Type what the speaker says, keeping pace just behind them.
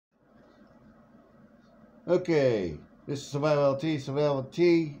Okay, this is Survival T. Survival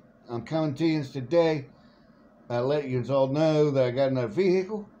T. I'm coming to you today. I'll let you all know that I got another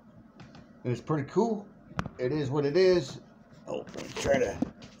vehicle, and it's pretty cool. It is what it is. Oh, let me try to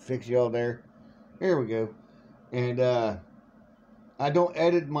fix you all there. Here we go. And I don't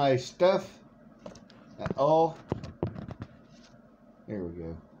edit my stuff at all. There we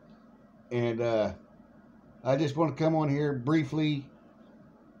go. And I just want to come on here briefly,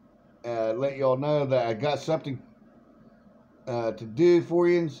 let y'all know that I got something to do for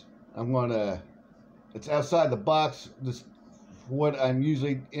you. I'm gonna. It's outside the box. This what I'm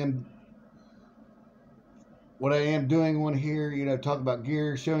usually in. What I am doing on here, you know, talk about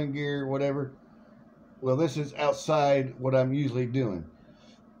gear, showing gear, whatever. Well, this is outside what I'm usually doing,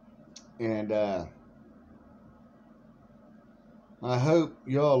 and I hope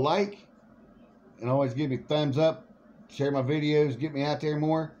y'all like, and always give me thumbs up, share my videos, get me out there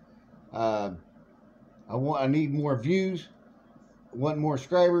more. I need more views, I want more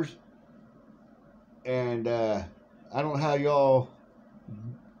subscribers, and I don't know how y'all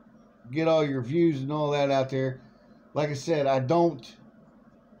get all your views and all that out there. Like I said, I don't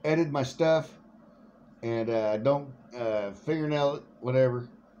edit my stuff, and I don't fingernail it, whatever,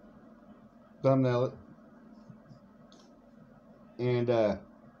 thumbnail it, and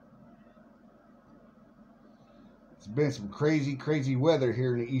it's been some crazy weather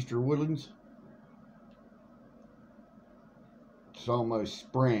here in the Eastern Woodlands. It's almost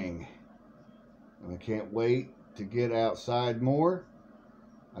spring, and I can't wait to get outside more.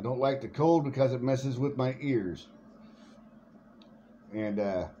 I don't like the cold because it messes with my ears,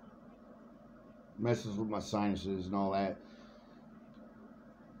 and messes with my sinuses and all that.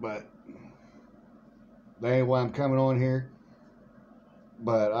 But that ain't why I'm coming on here.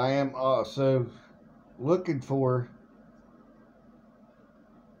 But I am also looking for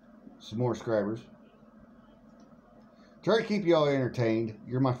some more subscribers. Try to keep y'all entertained.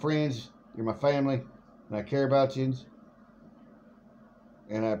 You're my friends, you're my family, and I care about you.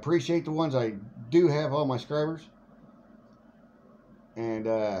 And I appreciate the ones I do have, all my subscribers. And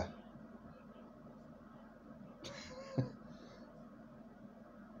I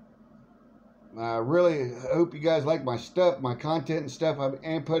really hope you guys like my stuff, my content and stuff I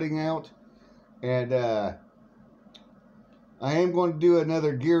am putting out. And I am going to do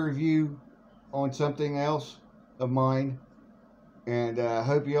another gear review on something else of mine. And I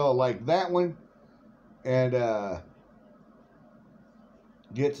hope you all like that one. And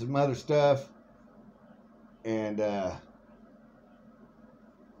get some other stuff. And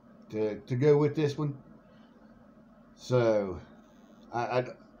to go with this one. So I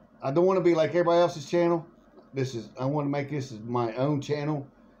don't want to be like everybody else's channel. I want to make this as my own channel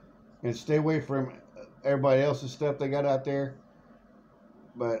and stay away from everybody else's stuff they got out there.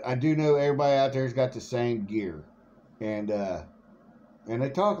 But I do know everybody out there's got the same gear, and they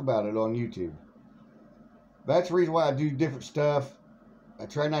talk about it on YouTube. That's the reason why I do different stuff. I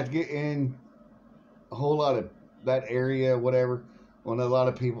try not to get in a whole lot of that area, whatever, on a lot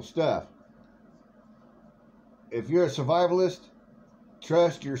of people's stuff. If you're a survivalist,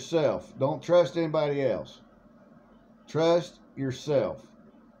 trust yourself. Don't trust anybody else. Trust yourself.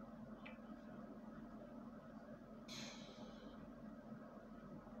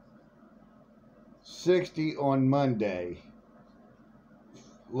 $60 on Monday.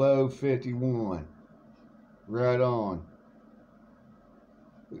 Low 51. Right on.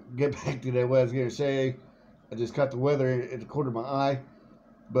 Get back to that what I was going to say. I just caught the weather at the corner of my eye.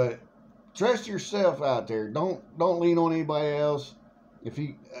 But trust yourself out there. Don't lean on anybody else. If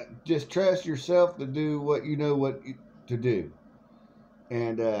you just trust yourself to do what you know to do.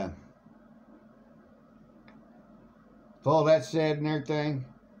 And with all that said and everything,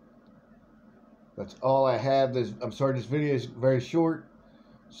 that's all I have. I'm sorry, this video is very short.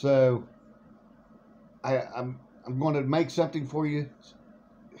 So I'm going to make something for you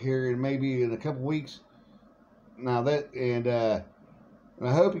here in maybe in a couple weeks. Now that and I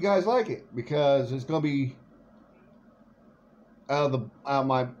hope you guys like it, because it's going to be out of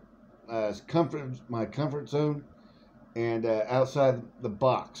my comfort zone, and outside the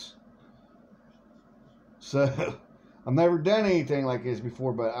box. So I've never done anything like this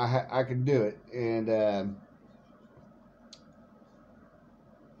before, but I can do it. And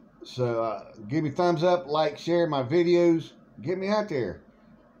so give me thumbs up, like, share my videos, get me out there,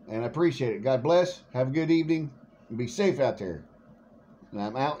 and I appreciate it. God bless. Have a good evening, and be safe out there. And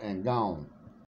I'm out and gone.